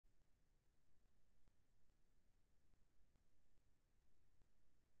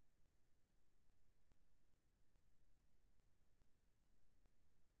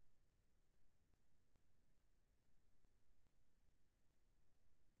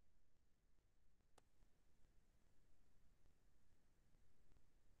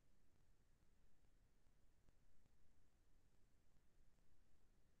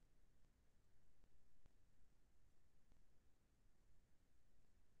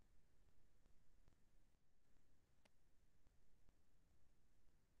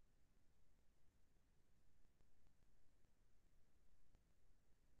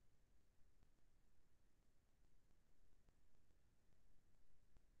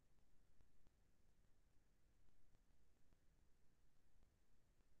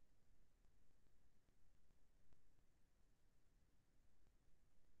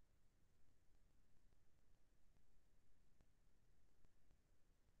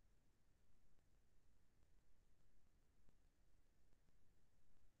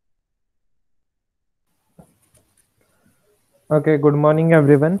Okay, good morning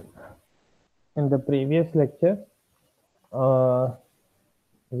everyone. In the previous lecture, uh,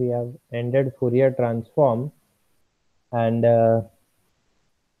 we have ended Fourier transform and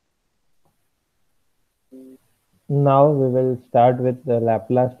now we will start with the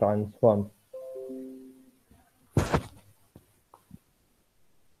Laplace transform.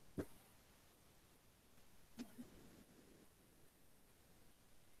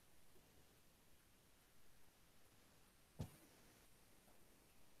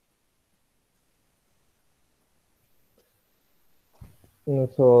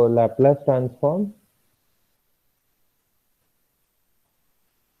 So Laplace transform,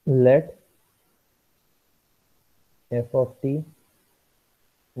 let f of t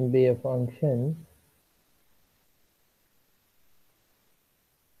be a function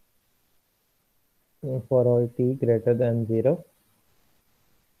for all t greater than 0.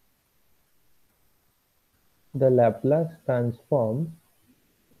 The Laplace transform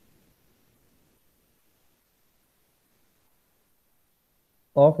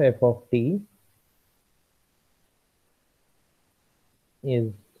of f of t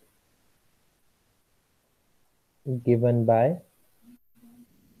is given by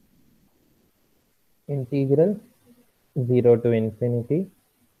integral 0 to infinity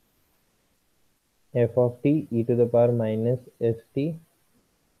f of t e to the power minus st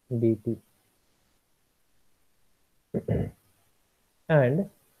dt, and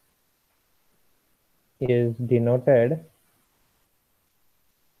is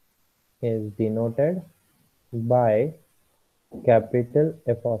denoted by capital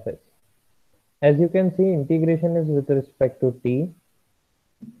F of s. As you can see, integration is with respect to t.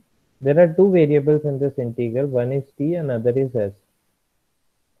 There are two variables in this integral. One is t and other is s.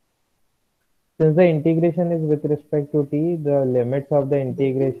 Since the integration is with respect to t, the limits of the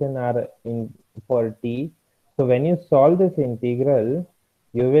integration are in for t. So when you solve this integral,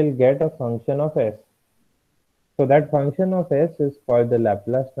 you will get a function of s. So that function of s is called the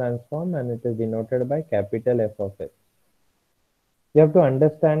Laplace transform and it is denoted by capital F of s. You have to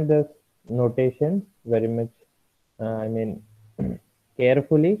understand this notation very much, I mean,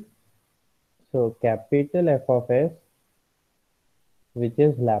 carefully. So capital F of s, which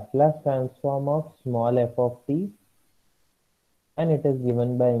is Laplace transform of small f of t, and it is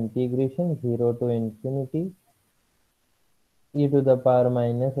given by integration 0 to infinity e to the power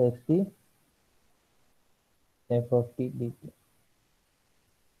minus st f of t dt.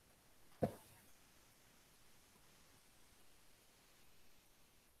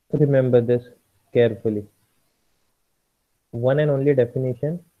 Remember this carefully. One and only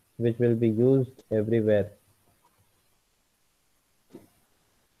definition which will be used everywhere.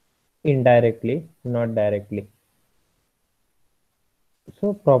 Indirectly, not directly.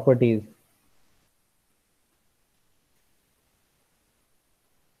 So properties.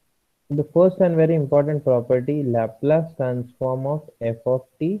 The first and very important property, Laplace transform of f of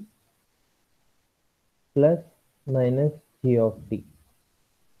t plus minus g of t.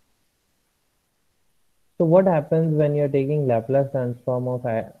 So what happens when you're taking Laplace transform of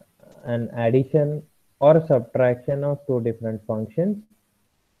an addition or subtraction of two different functions?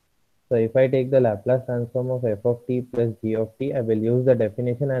 So if I take the Laplace transform of f of t plus g of t, I will use the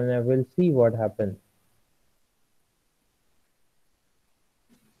definition and I will see what happens.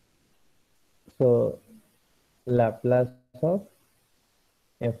 So Laplace of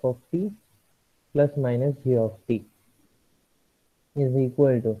f of t plus minus g of t is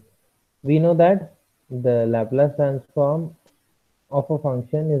equal to, we know that the Laplace transform of a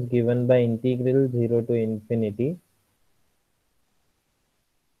function is given by integral 0 to infinity.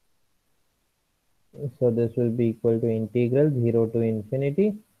 So this will be equal to integral 0 to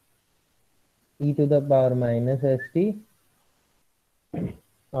infinity e to the power minus st,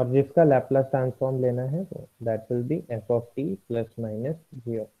 और जिसका Laplace transform लेना है तो that will be f of t plus minus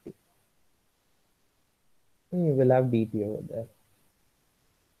g of t. You will have dt over there.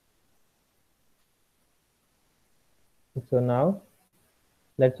 So now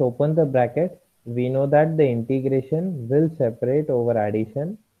let's open the bracket. We know that the integration will separate over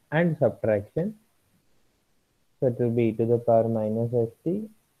addition and subtraction. So it will be e to the power minus st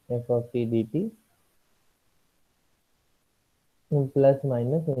f of t dt plus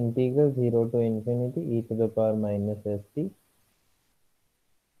minus integral 0 to infinity e to the power minus st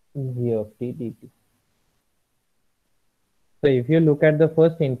g of t dt. So if you look at the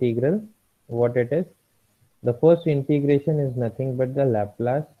first integral, what it is, the first integration is nothing but the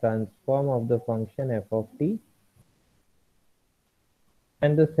Laplace transform of the function f of t,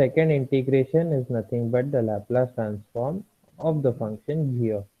 and the second integration is nothing but the Laplace transform of the function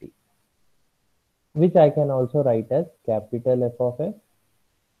g of t. which I can also write as capital F of x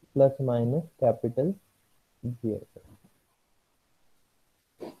plus minus capital G of x.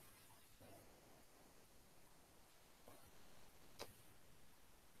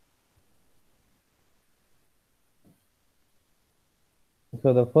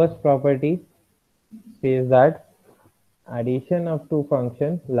 So the first property says that addition of two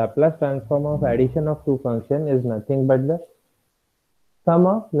functions, Laplace transform of addition of two functions is nothing but the sum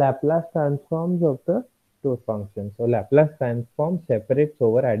of Laplace transforms of the two functions. So Laplace transform separates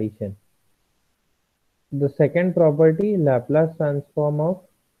over addition. The second property, Laplace transform of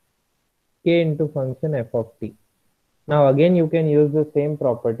k into function f of t. Now again you can use the same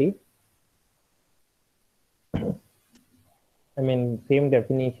property, I mean same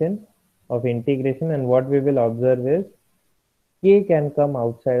definition of integration, and what we will observe is k can come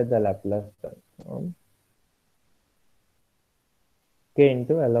outside the Laplace transform, k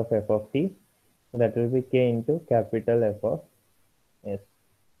into L of f of t, that will be k into capital F of s.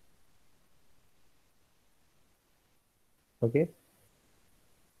 Okay,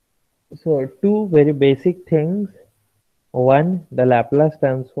 so two very basic things. One, the Laplace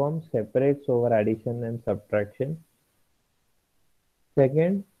transform separates over addition and subtraction.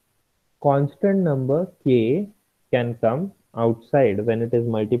 Second, constant number k can come outside. When it is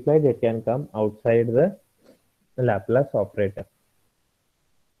multiplied, it can come outside the Laplace operator.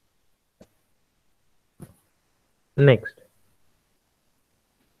 Next,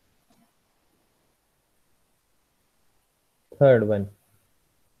 third one,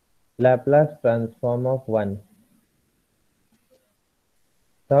 Laplace transform of 1.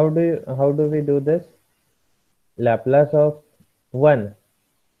 How do we do this? Laplace of 1,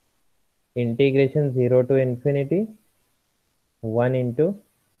 integration 0 to infinity 1 into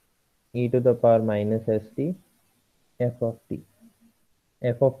e to the power minus st f of t.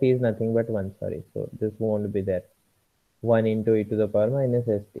 F of t is nothing but 1, sorry, so this won't be there. 1 into e to the power minus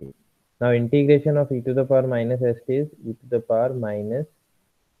st. Now integration of e to the power minus st is e to the power minus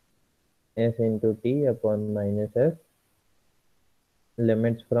s into t upon minus s,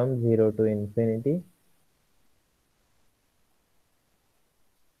 limits from 0 to infinity.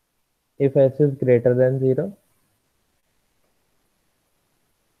 If s is greater than 0,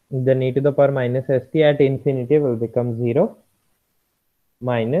 then e to the power minus st at infinity will become 0,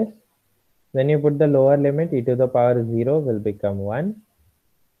 minus, when you put the lower limit, e to the power 0 will become 1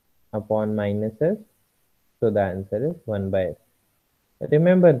 upon minus s. So the answer is 1 by s.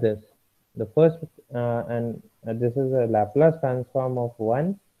 Remember this. The first, and this is a Laplace transform of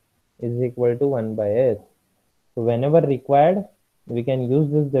 1 is equal to 1 by s. So whenever required, we can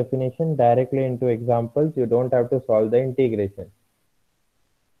use this definition directly into examples. You don't have to solve the integration.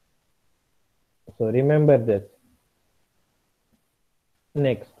 So remember this.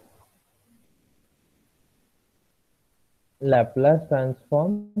 Next, Laplace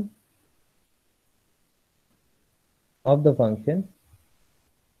transform of the function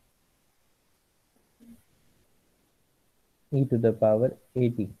e to the power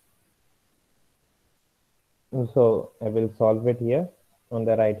at. So I will solve it here on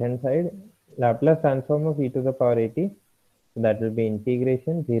the right hand side. Laplace transform of e to the power at, that will be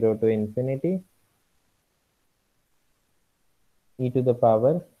integration 0 to infinity e to the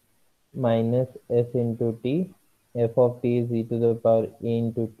power minus s into t, f of t is e to the power a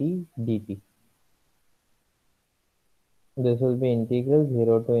into t dt. This will be integral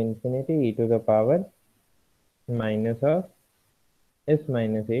 0 to infinity e to the power minus of s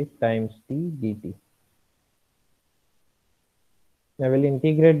minus a times t dt. I will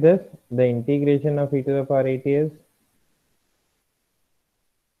integrate this. The integration of e to the power at is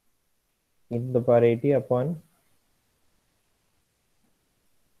e to the power at upon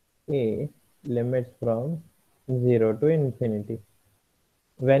a, limits from 0 to infinity.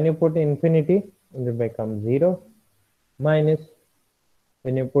 When you put infinity, it will become 0, minus,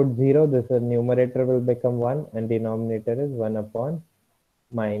 when you put 0, this numerator will become 1 and denominator is 1 upon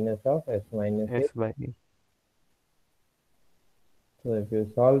minus of s minus a. S by A. So if you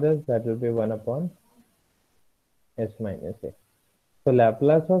solve this, that will be 1 upon s minus a. So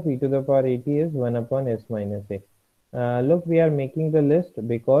Laplace of e to the power at is 1 upon s minus a. Look, we are making the list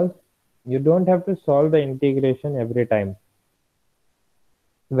because you don't have to solve the integration every time.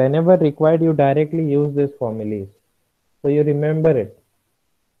 Whenever required, you directly use these formulas. So you remember it.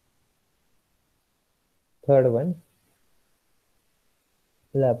 Third one,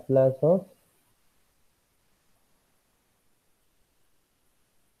 Laplace of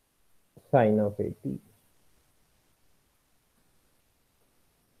sine of at.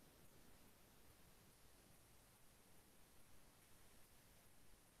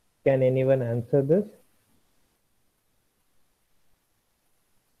 Can anyone answer this?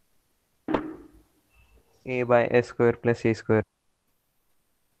 A by S square plus A square.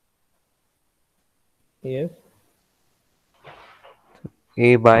 Yes,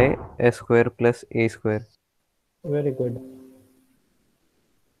 A by S square plus A square. very good.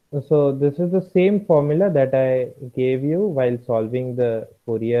 So this is the same formula that I gave you while solving the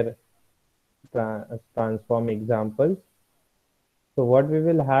Fourier transform examples. So what we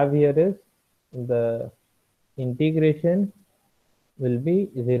will have here is the integration will be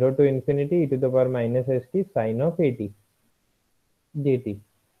 0 to infinity e to the power minus st sine of at dt.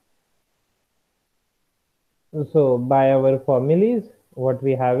 So by our formulas, what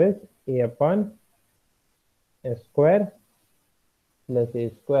we have is a upon s square plus a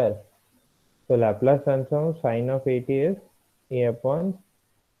square. So Laplace transform sine of at is a upon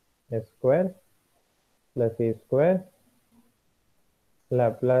s square plus a square.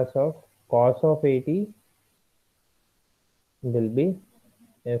 Laplace of cos of at will be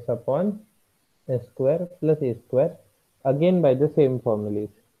s upon s square plus a square, again by the same formulas.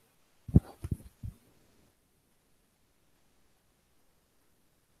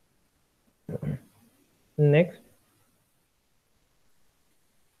 Next,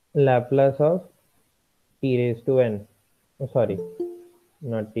 Laplace of t raised to n. Oh, sorry,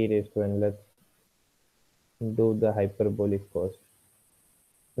 not t raised to n. Let's do the hyperbolic first.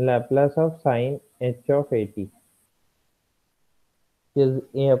 Laplace of sine h of at is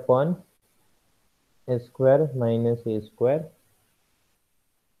a upon s square minus a square.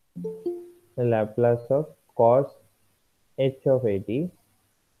 The Laplace of cos h of at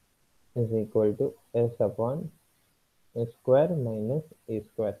is equal to s upon a square minus a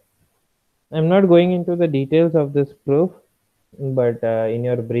square. I'm not going into the details of this proof, but in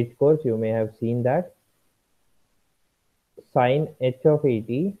your bridge course, you may have seen that sine h of at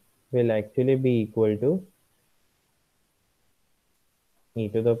will actually be equal to e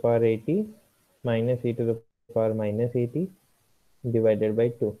to the power at minus e to the power minus at divided by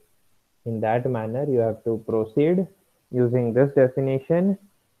 2. In that manner, you have to proceed using this definition.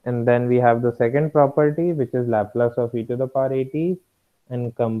 And then we have the second property, which is Laplace of e to the power at,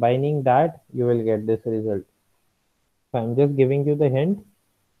 and combining that, you will get this result. So I'm just giving you the hint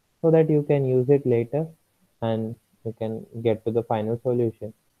so that you can use it later and you can get to the final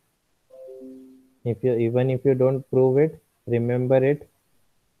solution. If you even if you don't prove it, remember it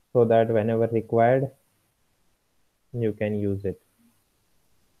so that whenever required, you can use it.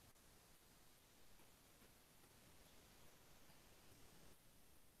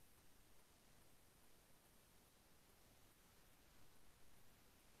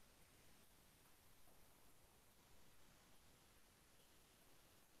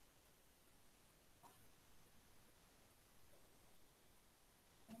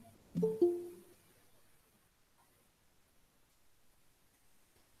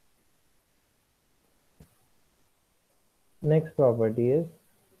 Next property is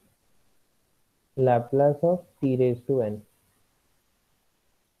Laplace of t raised to n.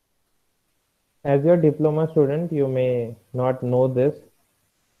 As your diploma student, you may not know this,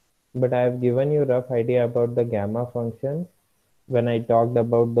 but I have given you rough idea about the gamma function when I talked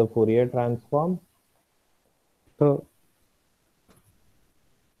about the Fourier transform. So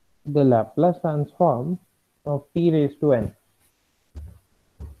the Laplace transform of t raised to n.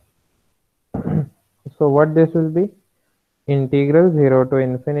 So what this will be? Integral 0 to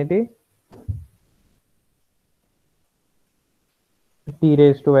infinity t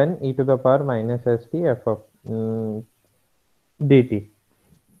raised to n e to the power minus st f of dt.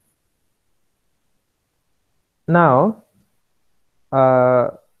 Now,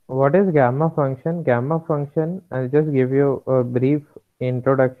 what is gamma function? Gamma function, I'll just give you a brief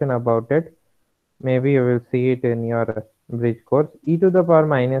introduction about it. Maybe you will see it in your bridge course. E to the power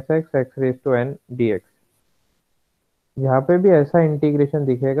minus x raised to n dx. यहाँ पे भी ऐसा integration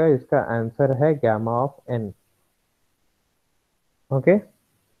दिखेगा, इसका answer है gamma of n. Okay,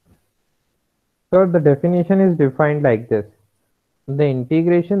 so the definition is defined like this: the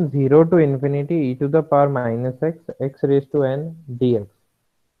integration 0 to infinity e to the power minus x raised to n dx.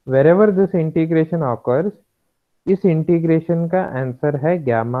 Wherever this integration occurs, इस integration का answer है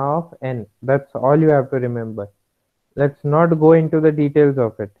gamma of n. That's all you have to remember. Let's not go into the details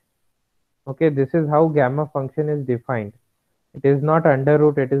of it. Okay, this is how gamma function is defined. It is not under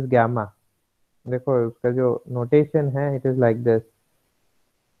root, it is gamma. देखो उसका जो notation है, it is like this: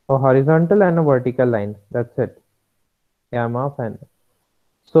 a horizontal and a vertical line. That's it. Gamma of n.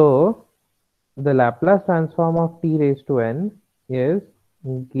 So the Laplace transform of t raised to n is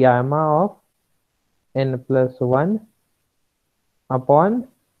gamma of n plus 1 upon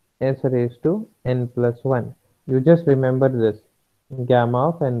s raised to n plus 1. You just remember this, gamma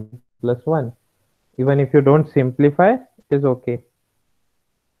of n plus 1. Even if you don't simplify, it is okay.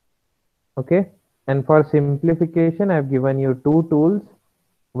 Okay. And for simplification, I've given you two tools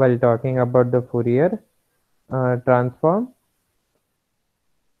while talking about the Fourier transform.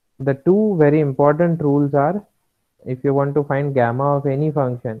 The two very important rules are, if you want to find gamma of any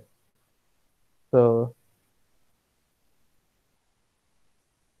function, so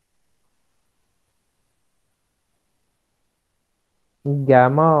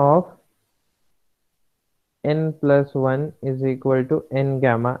gamma of n plus 1 is equal to n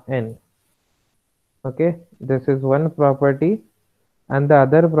gamma n. Okay, this is one property, and the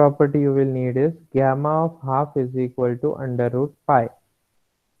other property you will need is gamma of half is equal to under root pi.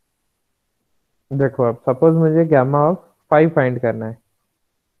 देखो अब suppose मुझे gamma of 5 find करना है.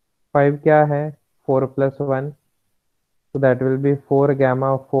 5 क्या है? 4 plus 1, so that will be 4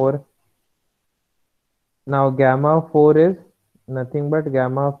 gamma of 4. Now gamma of 4 is nothing but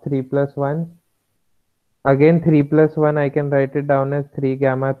gamma of 3 plus 1. Again 3 plus 1, I can write it down as 3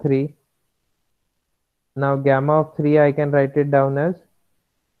 gamma 3. Now gamma of 3 I can write it down as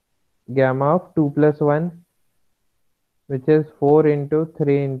gamma of 2 plus 1, which is 4 into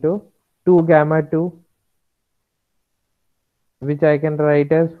 3 into 2 gamma 2, which I can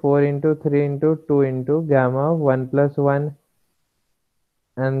write as 4 into 3 into 2 into gamma of 1 plus 1,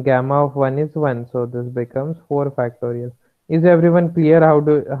 and gamma of 1 is 1, so this becomes 4 factorial. Is everyone clear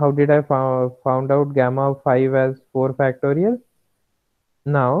how did I found out gamma of 5 as 4 factorial?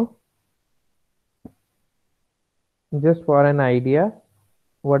 Now just for an idea,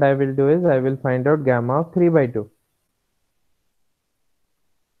 what I will do is I will find out gamma of 3 by 2.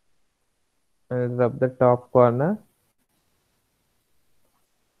 I will rub the top corner.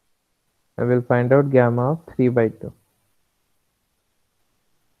 I will find out gamma of 3 by 2.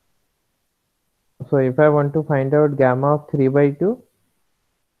 So if I want to find out gamma of 3 by 2,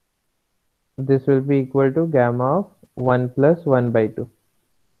 this will be equal to gamma of 1 plus 1 by 2.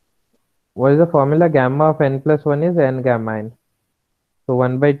 What is the formula? Gamma of n plus 1 is n gamma n. So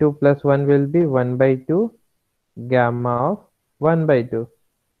 1 by 2 plus 1 will be 1 by 2 gamma of 1 by 2.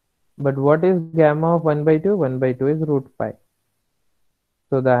 But what is gamma of 1 by 2? 1 by 2 is root pi.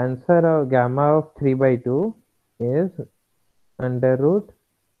 So the answer of gamma of 3 by 2 is under root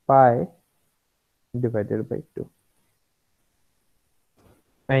pi divided by 2.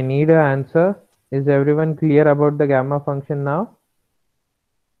 I need an answer. Is everyone clear about the gamma function now?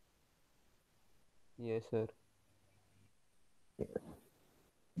 Yes, sir.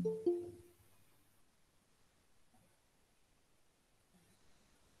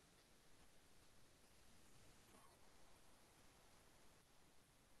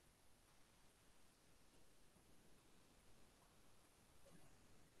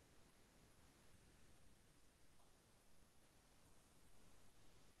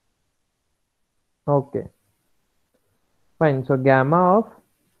 Okay, fine. So gamma of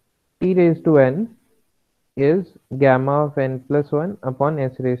t raised to n is gamma of n plus 1 upon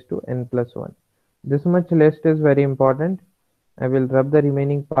s raised to n plus 1. This much list is very important. I will rub the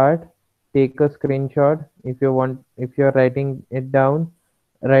remaining part. Take a screenshot if you want. If you are writing it down,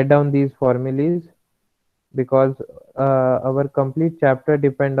 write down these formulas, because our complete chapter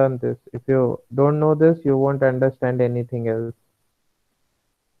depend on this. If you don't know this, you won't understand anything else.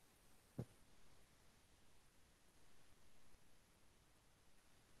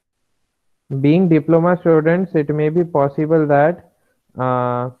 Being diploma students, it may be possible that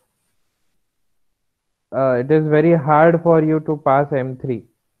uh, it is very hard for you to pass M3.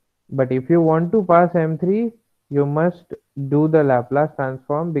 But if you want to pass M3, you must do the Laplace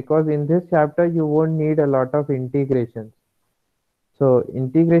transform, because in this chapter you won't need a lot of integrations. So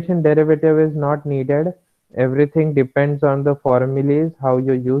integration derivative is not needed. Everything depends on the formulas, how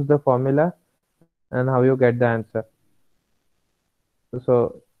you use the formula and how you get the answer.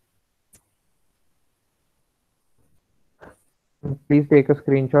 So please take a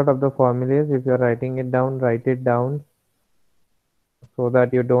screenshot of the formulas. If you're writing it down, write it down so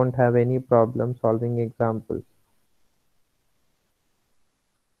that you don't have any problem solving examples.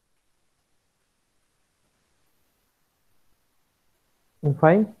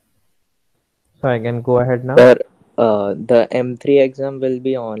 Fine. So I can go ahead now. Sir, the M3 exam will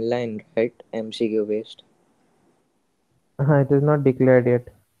be online, right? MCQ based. It is not declared yet.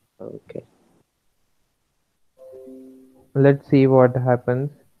 Okay. Let's see what happens.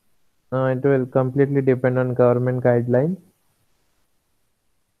 It will completely depend on government guidelines.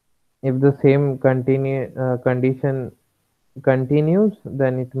 If the same condition continues,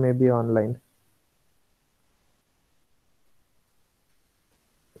 then it may be online.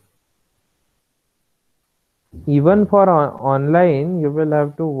 Even for online, you will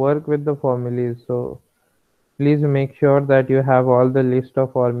have to work with the formulas. So please make sure that you have all the list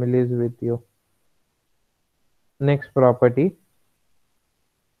of formulas with you. Next property,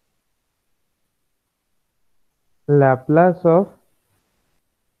 Laplace of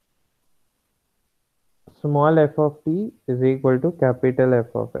small f of t is equal to capital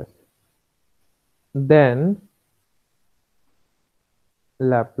F of s. Then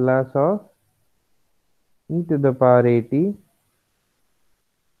Laplace of e to the power at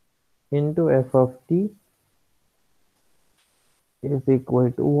into f of t is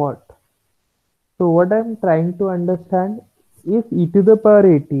equal to what? So what I'm trying to understand, if e to the power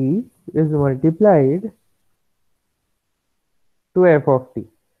at is multiplied to f of t,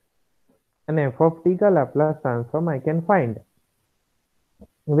 and f of t ka Laplace transform I can find,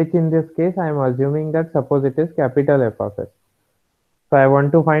 which in this case I am assuming that suppose it is capital F of s. So I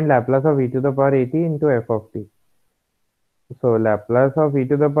want to find Laplace of e to the power at into f of t. So Laplace of e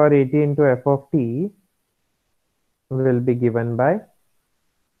to the power at into f of t will be given by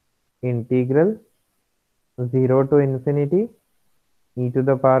integral 0 to infinity e to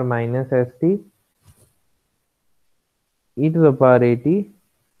the power minus st e to the power at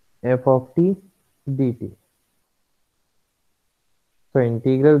f of t dt. So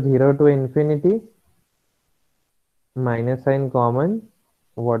integral 0 to infinity, minus sign common,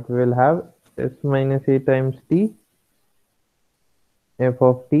 what we will have s minus a times t f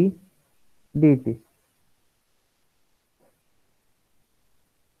of t dt.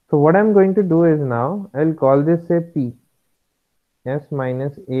 So what I'm going to do is now I'll call this a p. S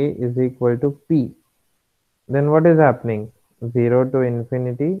minus a is equal to p. Then what is happening? 0 to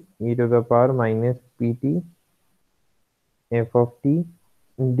infinity e to the power minus pt f of t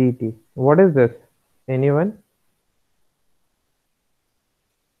dt. What is this? Anyone?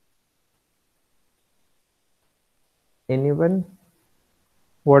 Anyone?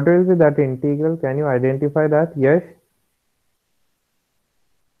 What will be that integral? Can you identify that? Yes?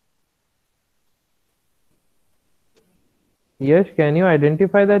 Yes, can you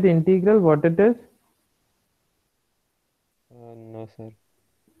identify that integral? What it is? No, sir.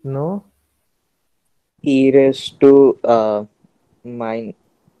 No? E raised to min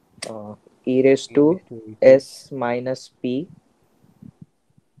uh, e raised E to raised to et. s minus p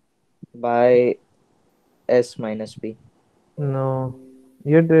by s minus p. No.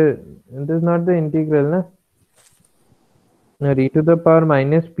 Yet it is not the integral, na? Now, e to the power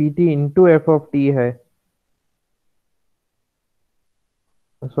minus pt into f of t hai.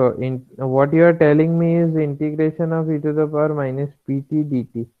 So in what you are telling me is integration of e to the power minus pt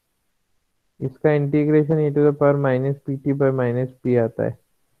dt. इसका integration e to the power minus pt by minus p आता है.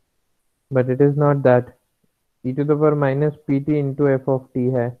 But it is not that. E to the power minus pt into f of t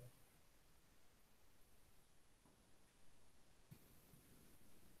है.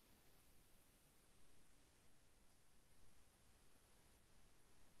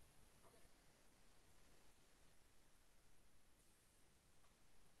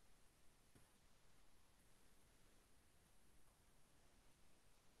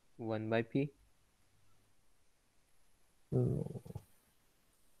 1 by p.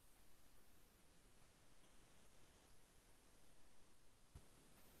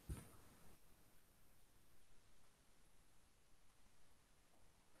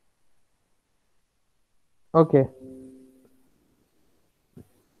 Okay.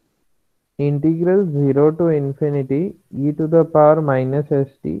 Integral 0 to infinity e to the power minus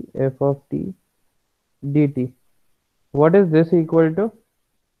st f of t dt. What is this equal to?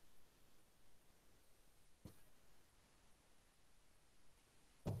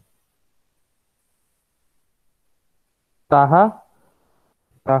 Taha?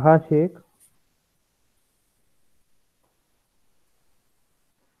 Taha Sheikh?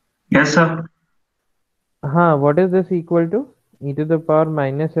 Yes, sir. What is this equal to? E to the power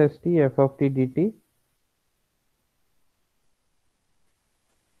minus st f of t dt.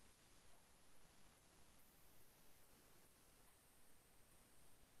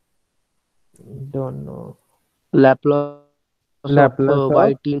 Don't know. Laplace of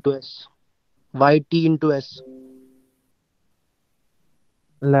yt Laplace into of s. Yt into s.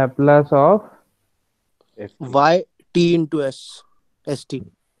 Laplace of ft. Yt into s.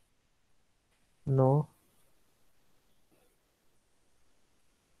 St. no.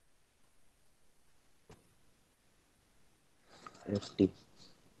 ft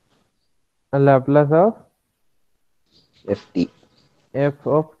Laplace of ft f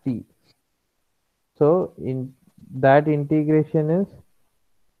of t. So in that integration is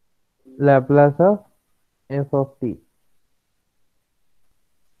Laplace of f of t.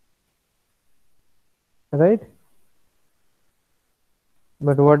 right?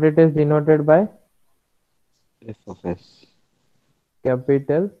 But what it is denoted by? F of s.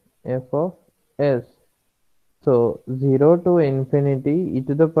 Capital F of s. So 0 to infinity e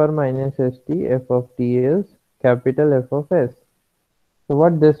to the power minus st f of t is capital F of s. So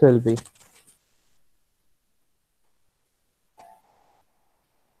what this will be?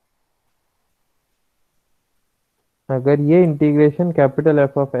 अगर ये integration capital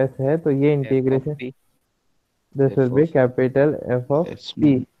F of S है तो ये F of integration p. This F will be of capital F of s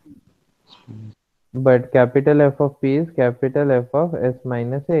P minus. but capital F of p is capital F of s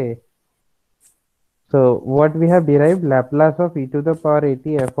minus a. So what we have derived Laplace of e to the power at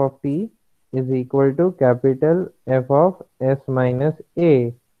f of t is equal to capital F of s minus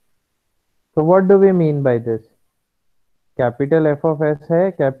a. So what do we mean by this? Capital F of S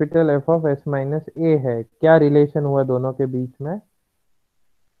है, capital F of S minus ए है, क्या relation हुआ दोनों के बीच में?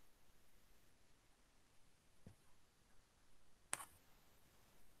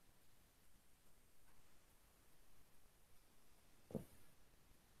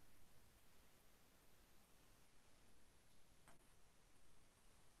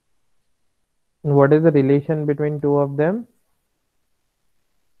 What is the relation between two of them?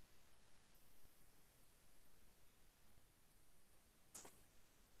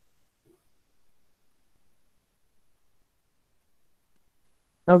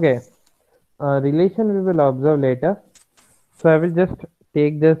 Okay, relation we will observe later. So I will just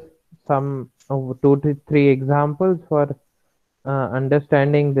take this some two to three examples for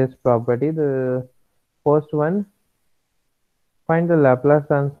understanding this property. The first one, find the Laplace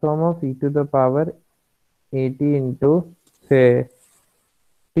transform of e to the power at into say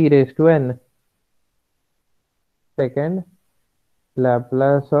t raised to n. Second,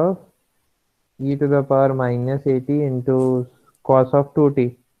 Laplace of e to the power minus at into cos of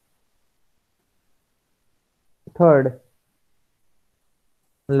 2t. Third,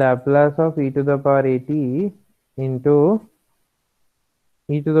 Laplace of e to the power at into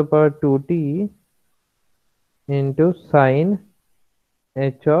e to the power 2t into sine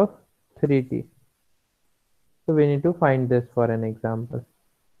h of 3t. So we need to find this for an example.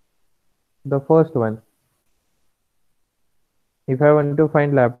 The first one, if I want to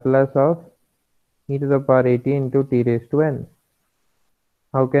find Laplace of e to the power at into t raised to n,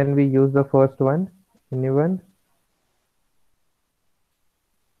 how can we use the first one? Anyone?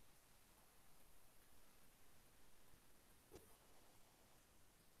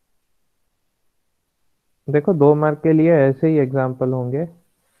 देखो 2 mark के लिए ऐसे ही example होंगे.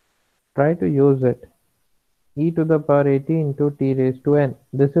 Try to use it. E to the power at into t raised to n.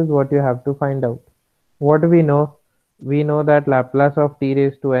 This is what you have to find out. What we know? We know that Laplace of t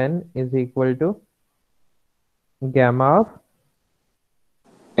raised to n is equal to gamma of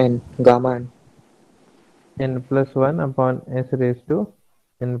And gamma n. n plus 1 upon s raised to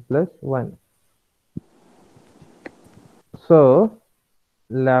n plus 1. So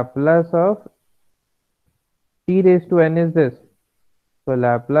Laplace of t raised to n is this. So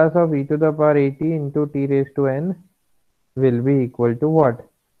Laplace of e to the power at into t raised to n will be equal to what?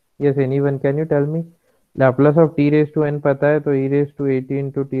 Yes, anyone can you tell me? Laplace of t raised to n पता है तो e raised to at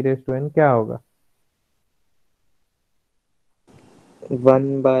into t raised to n क्या होगा?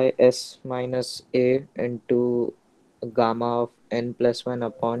 1 by s minus a into gamma of n plus 1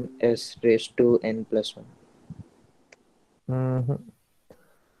 upon s raised to n plus 1. Mhm.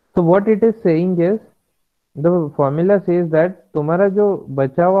 So what it is saying is the formula says that तुम्हारा जो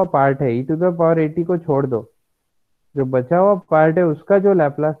बचा हुआ part है e to the power 80 को छोड़ दो, जो बचा हुआ पार्ट है उसका जो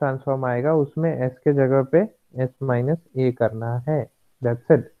लैपलास ट्रांसफॉर्म आएगा उसमें s के जगह पे s माइनस a करना है.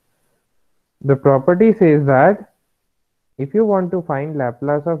 That's it. The property says that if you want to find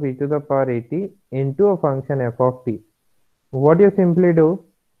Laplace of e to the power 80 into a function f of t, what you simply do,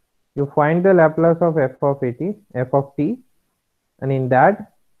 you find the Laplace of f of 80, f of t, and in that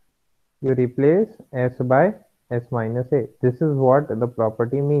you replace s by s minus a. This is what the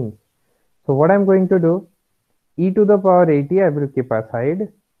property means. So what I'm going to do, e to the power 80 I will keep aside.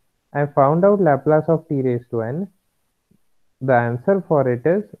 I found out Laplace of t raised to n. The answer for it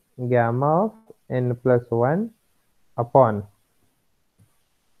is gamma of n plus 1 upon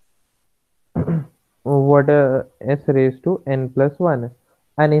what s raised to n plus 1.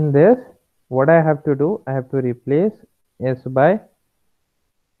 And in this, what I have to do, I have to replace s by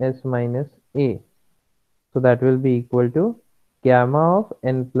s minus a. So that will be equal to gamma of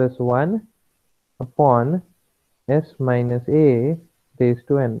n plus 1 upon s minus a raised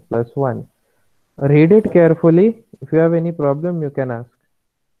to n plus 1. Read it carefully. If you have any problem, you can ask.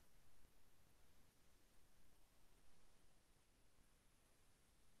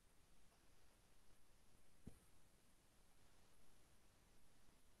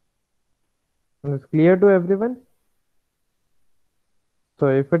 It's clear to everyone? So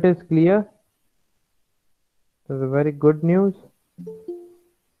if it is clear, that's a very good news.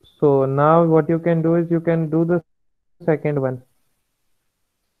 So now what you can do is you can do the second one.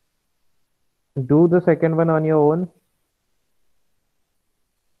 Do the second one on your own.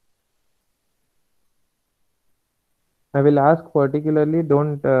 I will ask particularly,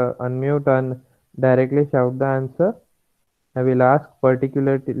 don't unmute and directly shout the answer. I will ask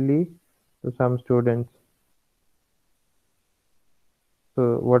particularly to some students.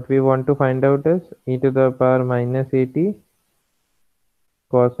 So what we want to find out is e to the power minus 80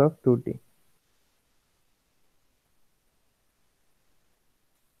 cos of 2t.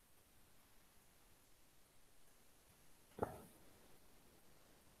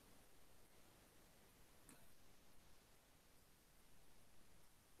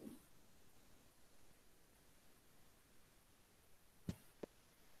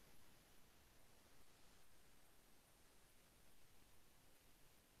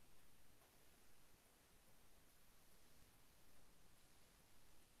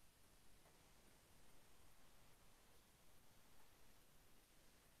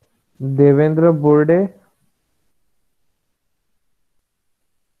 Devendra Burde,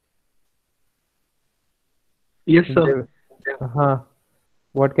 Yes, sir.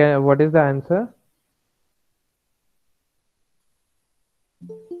 Dev, what is the answer?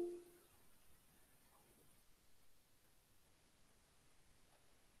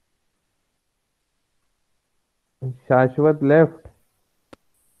 Shashwat left.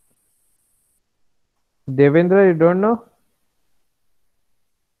 Devendra, you don't know?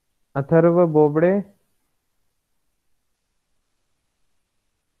 Atharva Bobde,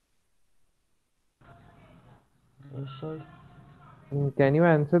 Yes, sir. can you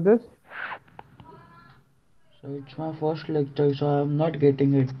answer this? So it's my first lecture, so I'm not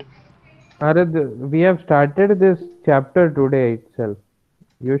getting it. Arad, we have started this chapter today itself.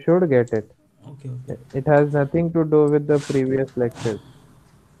 You should get it. Okay, okay, It has nothing to do with the previous lectures.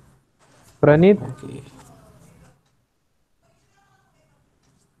 Pranit, okay.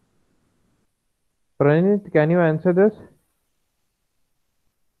 Pranit, can you answer this?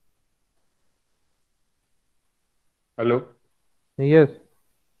 Hello? Yes.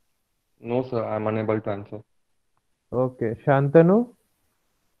 No, sir, I'm unable to answer. Okay. Shantanu,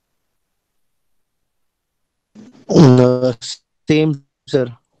 Same, sir.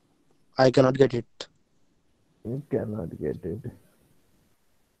 I cannot get it. you cannot get it.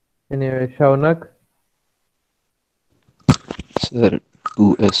 Anyway, Shaunak, Sir,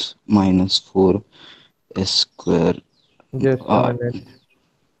 2s minus 4s square just a r minute.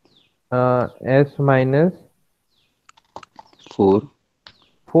 S minus 4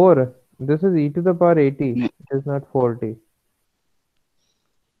 4. This is e to the power 80. It is not 40.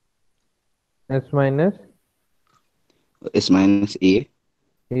 S minus s minus a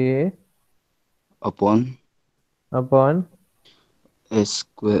A upon upon s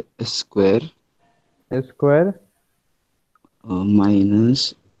square S square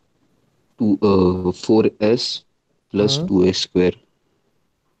minus 4s plus hmm, 2s square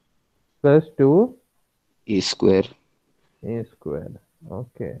plus 2 a square. A square.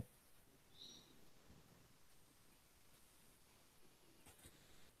 Okay.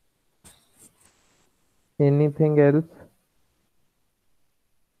 Anything else?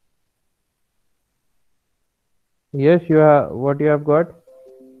 Yes, you have what you have got?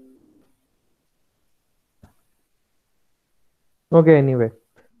 Okay, anyway.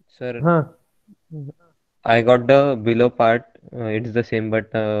 Sir, Huh. I got the below part. It's the same, but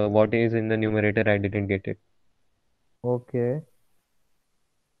what is in the numerator, I didn't get it. Okay.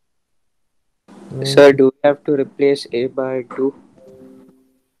 Means Sir, do we have to replace a by 2?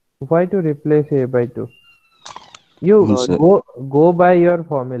 why to replace A by 2? You Because Sir, go by your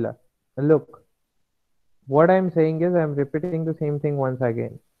formula. Look, what I'm saying is I'm repeating the same thing once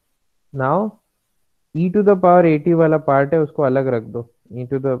again. Now e to the power 80 वाला part है उसको अलग रख दो. E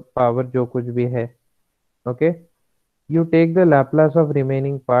to the power जो कुछ भी है. Okay. You take the Laplace of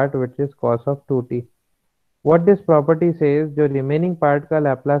remaining part which is cos of 2t. What this property says, जो remaining part का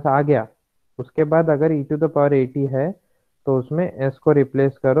Laplace आ गया उसके बाद अगर e to the power 80 है तो उसमें s को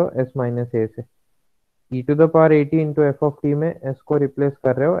रिप्लेस करो s minus a से. e to the power 80 into f of t में s को रिप्लेस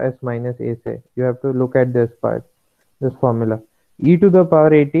कर रहे हो s minus a से. You have to look at this part, this formula. E to the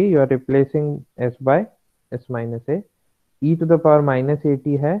power 80 you are replacing s by s minus a. E to the power minus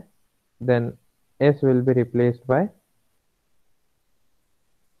 80 है, then s will be replaced by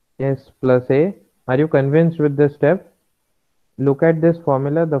s plus a. Are you convinced with this step? Look at this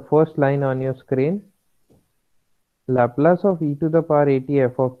formula, the first line on your screen. Laplace of E to the power A T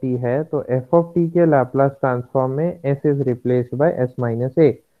F of T है, तो F of T के Laplace transform में S is replaced by S minus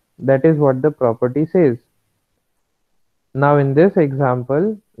A. That is what the property says. Now in this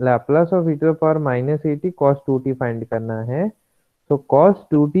example Laplace of E to the power minus A T cos two T find करना है. तो cos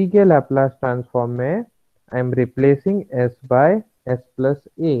 2t के Laplace transform में I am replacing s bye s plus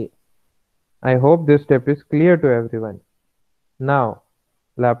a. I hope this step is clear to everyone. Now,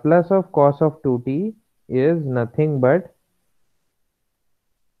 Laplace of cos of 2t is nothing but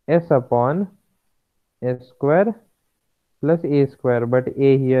s upon s square plus a square, but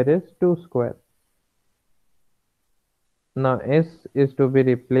a here is 2 square. Now s is to be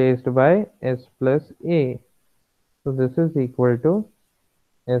replaced by s plus a. So this is equal to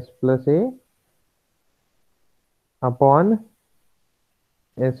s plus a upon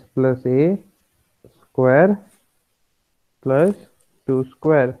s plus a square plus 2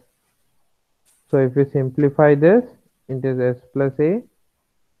 square. So if we simplify this, it is s plus a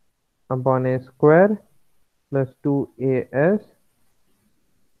upon a square plus 2as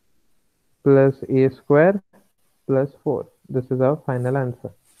plus a square plus 4. This is our final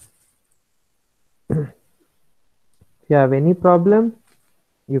answer. If you have any problem,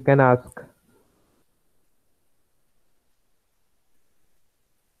 you can ask.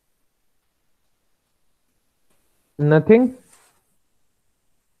 Nothing?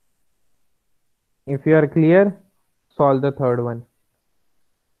 If you are clear, solve the third one.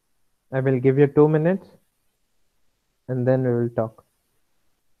 I will give you 2 minutes and then we will talk.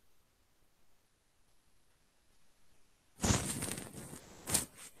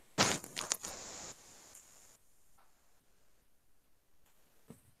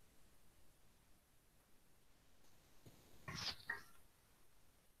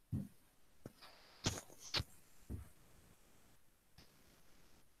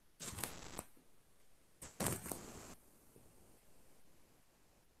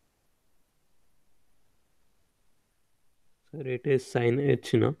 Sir, it is sin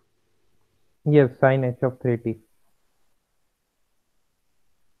h, no? Yes, sin h of 3t.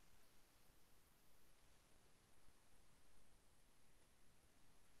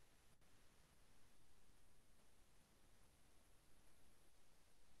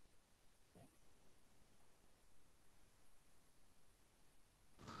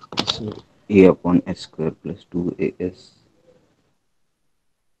 So a upon s square plus 2as.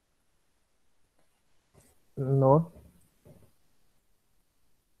 No.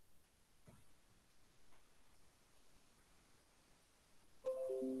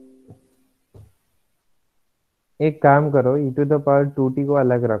 एक काम करो, e to the power 2t को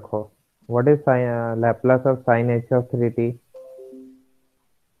अलग रखो. What is Laplace of sin h of 3t?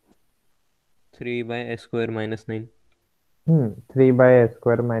 3 by s square minus 9. 3 by s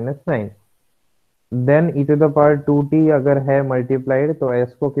square minus 9. Then e to the power 2t अगर है multiplied तो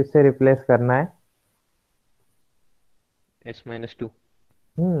s को किससे रिप्लेस करना है? S minus 2.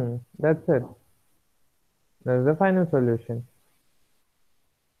 That's it. That's the final solution.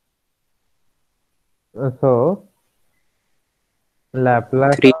 So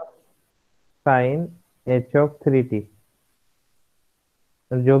Laplace 3. of sin h of 3t,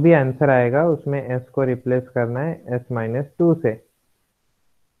 जो भी answer आएगा उसमें s को रिप्लेस करना है s minus 2 से.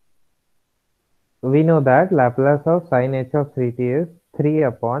 We know that Laplace of sin h of 3t is 3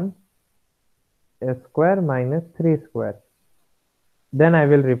 upon s square minus 3 square. Then I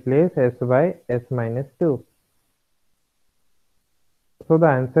will replace s by s minus 2. So the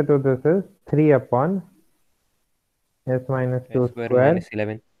answer to this is 3 upon s minus 2 S square square minus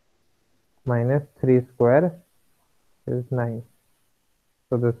 11. minus 3 square is 9.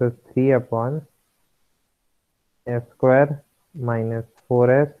 So this is 3 upon s square minus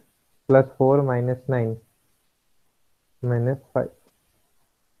 4s plus 4 minus 9 minus 5.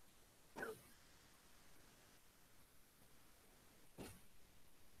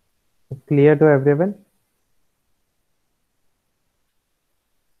 Clear to everyone?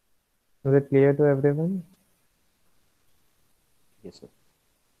 Is it clear to everyone? Yes, sir.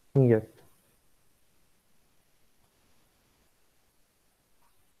 Yes.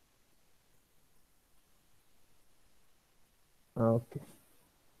 Okay.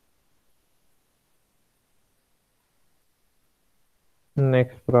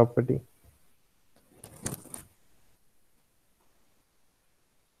 Next property.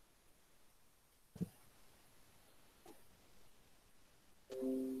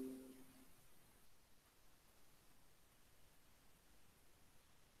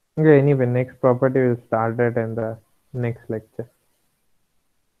 Okay, anyway, next property will start it in the next lecture.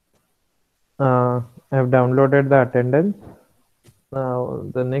 I have downloaded the attendance. Now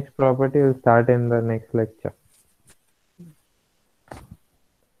the next property will start in the next lecture.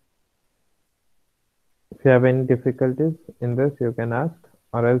 If you have any difficulties in this, you can ask,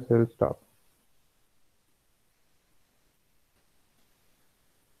 or else we'll stop.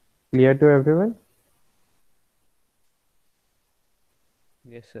 Clear to everyone?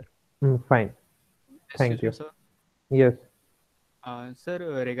 Yes, sir. Fine. Excuse Thank me, you. sir. Yes. Sir,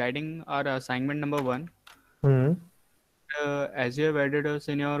 regarding our assignment number one, Hmm. as you have added us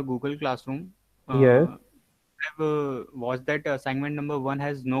in your Google Classroom, Yes. have was that assignment number one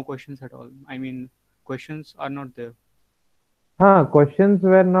has no questions at all. I mean, questions are not there. Questions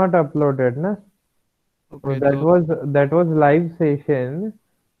were not uploaded, na? So Okay, so that was live session. okay.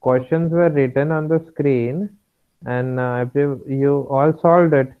 Questions were written on the screen, and you all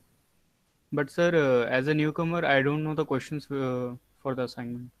solved it. But sir, as a newcomer, I don't know the questions for the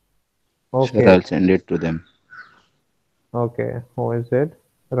assignment. Sure, Okay. I'll send it to them. Okay. Who is it?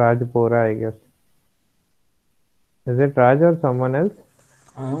 Raj Bora, I guess. Is it Raj or someone else?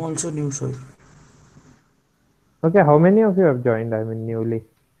 I am also new, sir. Okay. How many of you have joined? I mean, newly.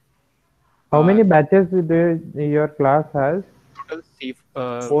 How Uh, many batches your class has? Total C,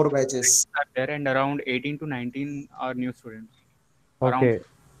 4 batches. are there, and around 18 to 19 are new students. Around Okay.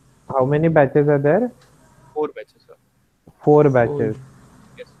 How many batches are there? four batches, sir. Four Four. batches.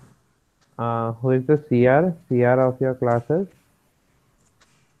 Yes. Who is the CR of your classes?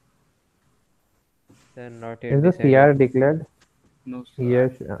 Sir, not Is yet the decided. CR declared? No, sir.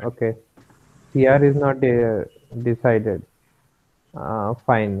 Yes. Okay. CR is not decided.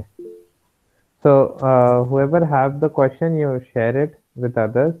 Fine. So whoever have the question, you share it with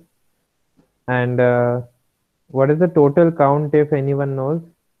others. And what is the total count if anyone knows?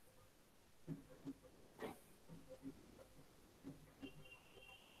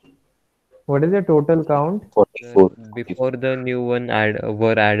 What is the total count? Sir, 44. before the new one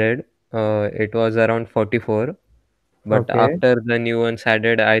were added, it was around 44. But Okay. after the new ones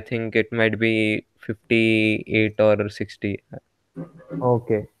added, I think it might be 58 or 60.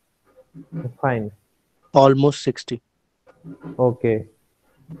 Okay. Fine. Almost 60. Okay.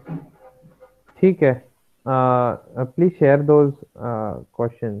 ठीक है. Please share those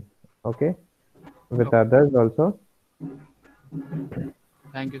questions. Okay. With Okay. others also.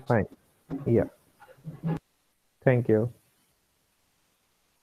 Thank you, sir. Fine. Yeah. Thank you.